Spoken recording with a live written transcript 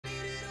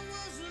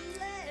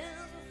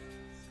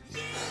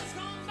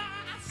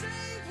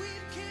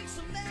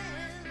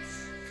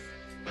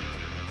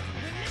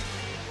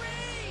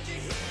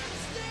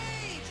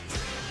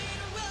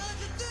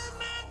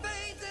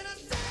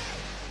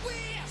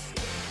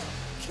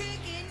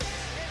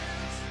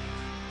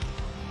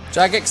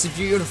Jagex, if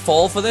you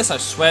fall for this, I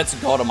swear to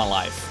God on my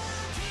life.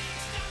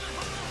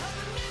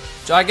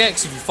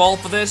 Jagex, if you fall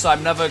for this,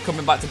 I'm never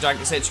coming back to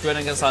Jagex HQ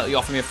unless you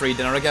offer me a free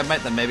dinner again,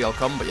 mate. Then maybe I'll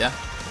come, but yeah.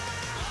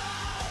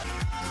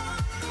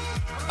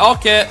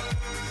 Okay.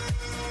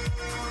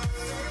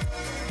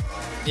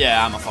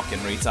 Yeah, I'm a fucking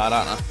retard,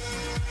 aren't I?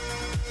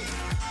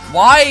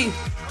 Why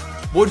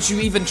would you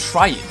even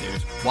try it,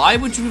 dude? Why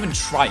would you even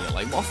try it?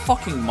 Like, what a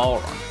fucking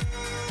moron.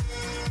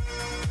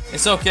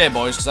 It's okay,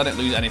 boys, because I didn't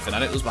lose anything. I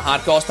didn't lose my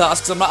hardcore status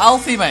because I'm not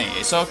Alfie, mate.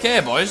 It's okay,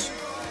 boys.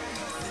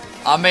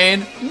 I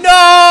mean,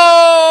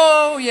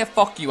 no! Yeah,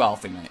 fuck you,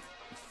 Alfie, mate.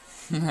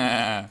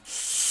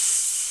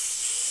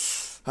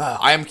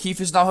 I Am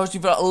Keith is now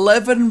hosting for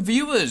 11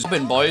 viewers.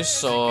 Boys,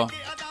 so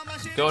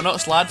go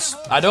nuts, lads.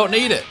 I don't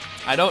need it.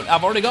 I've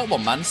already got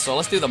one, man. So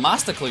let's do the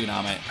master clue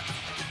now, mate.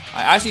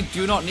 I actually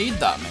do not need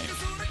that, mate.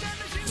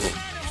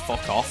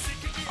 Fuck off.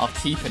 I'll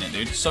keep in it,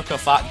 dude. Suck a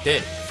fat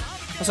dick.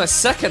 That's my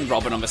second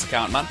Robin on this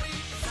account, man.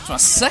 That's my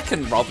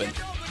second Robin.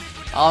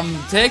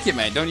 Take it,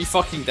 mate. Don't you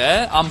fucking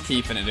dare. I'm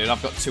keeping it, dude.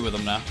 I've got 2 of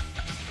them now.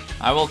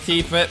 I will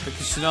keep it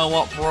because you know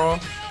what, bro?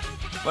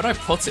 Where do I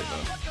put it,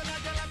 though?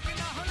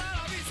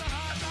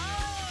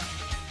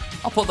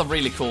 I'll put the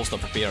really cool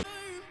stuff up here.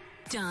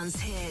 Dance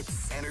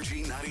hits.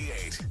 Energy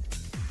 98.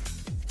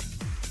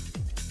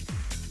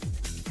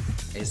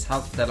 Is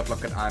half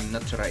teleblocked. I'm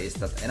not sure is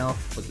that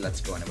enough, but let's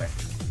go anyway.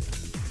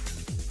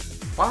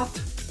 What?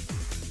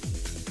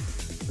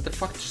 What the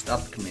fuck just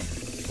asked me?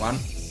 1,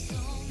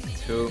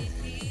 2,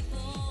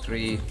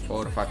 3,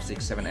 4, 5,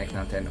 6, 7, 8,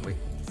 9, 10.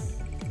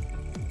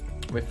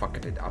 We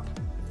fucked it up.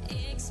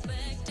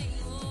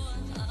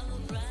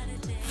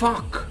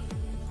 Fuck!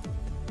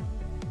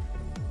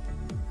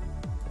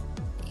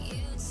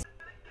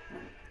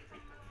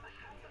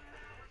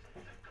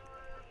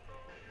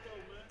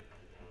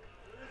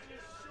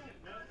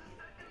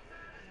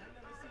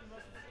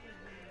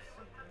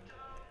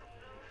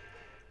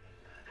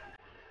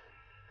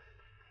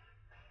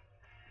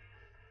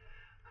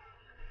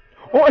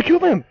 Oh, I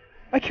killed him!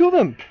 I killed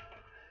him!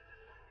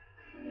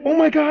 Oh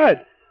my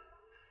god!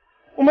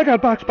 Oh my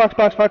god, box.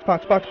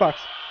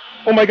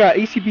 Oh my god,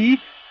 ACB?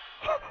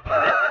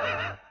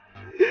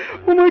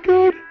 Oh my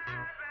god!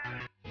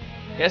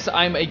 Yes,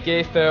 I'm a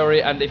gay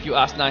furry, and if you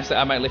ask nicely,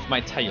 I might lift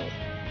my tail.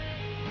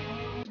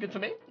 It's good for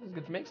me. It's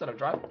good for me because I don't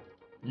drive.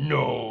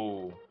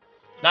 No.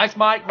 Nice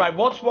mic. Right,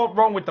 what's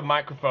wrong with the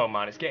microphone,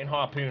 man? It's getting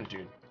harpooned,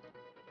 dude.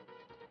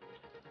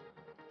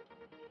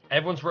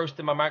 Everyone's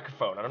roasting my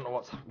microphone. I don't know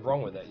what's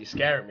wrong with it. You're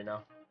scaring me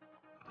now.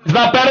 Is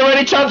that better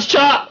any chance,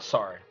 chat?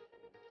 Sorry.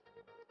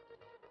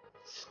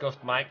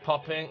 Scuffed mic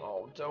popping.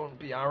 Oh, don't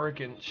be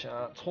arrogant,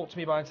 chat. Talk to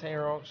me by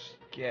T-Rox.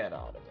 Get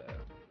out of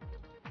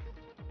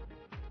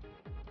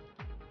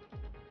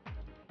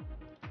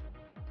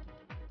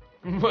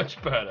it.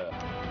 Much better.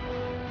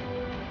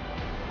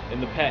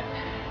 In the pen.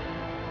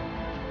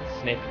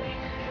 Snake me.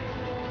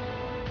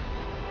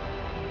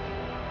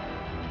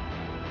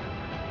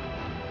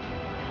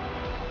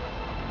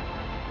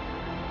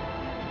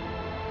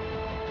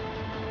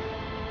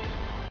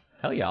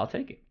 Hell yeah, I'll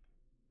take it.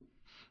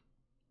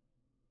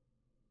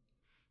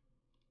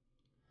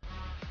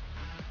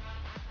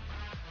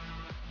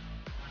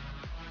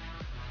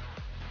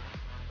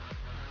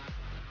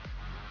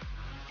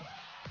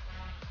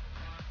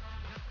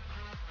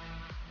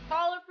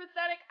 Call her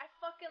pathetic. I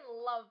fucking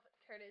love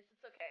Curtis.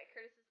 It's okay.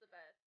 Curtis is the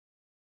best.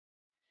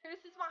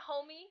 Curtis is my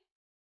homie.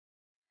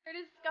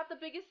 Curtis got the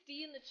biggest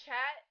D in the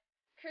chat.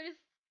 Curtis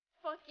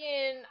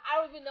fucking,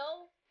 I don't even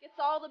know. Gets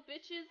all the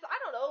bitches. I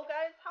don't know,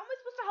 guys. How am I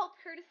supposed to help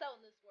Curtis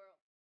out in this world?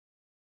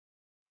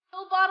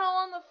 Pill bottle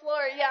on the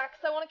floor. Yeah,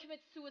 because I want to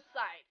commit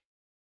suicide.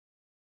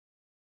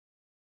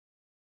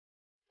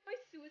 My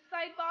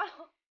suicide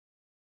bottle.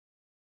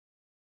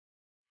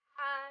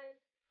 And,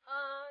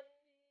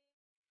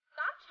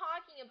 stop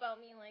talking about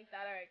me like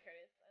that. Alright,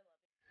 Curtis. I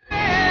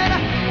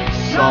love you.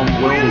 Some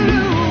will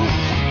lose.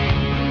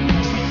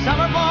 Some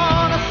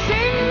wanna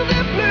sing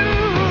the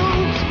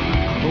blues.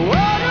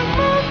 What a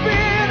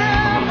moving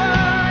ever.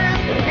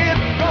 It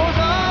goes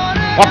on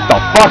and What the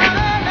fuck?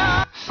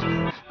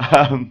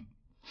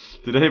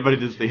 Did anybody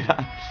just see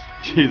that?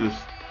 Jesus.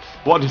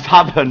 What just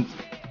happened?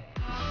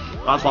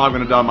 That's how I'm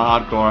gonna die my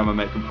hardcore, I'm gonna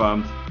make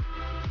confirmed.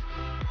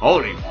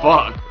 Holy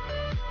fuck.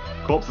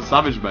 Corpse of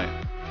Savage, mate.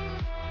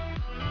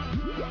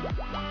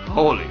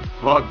 Holy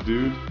fuck,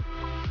 dude.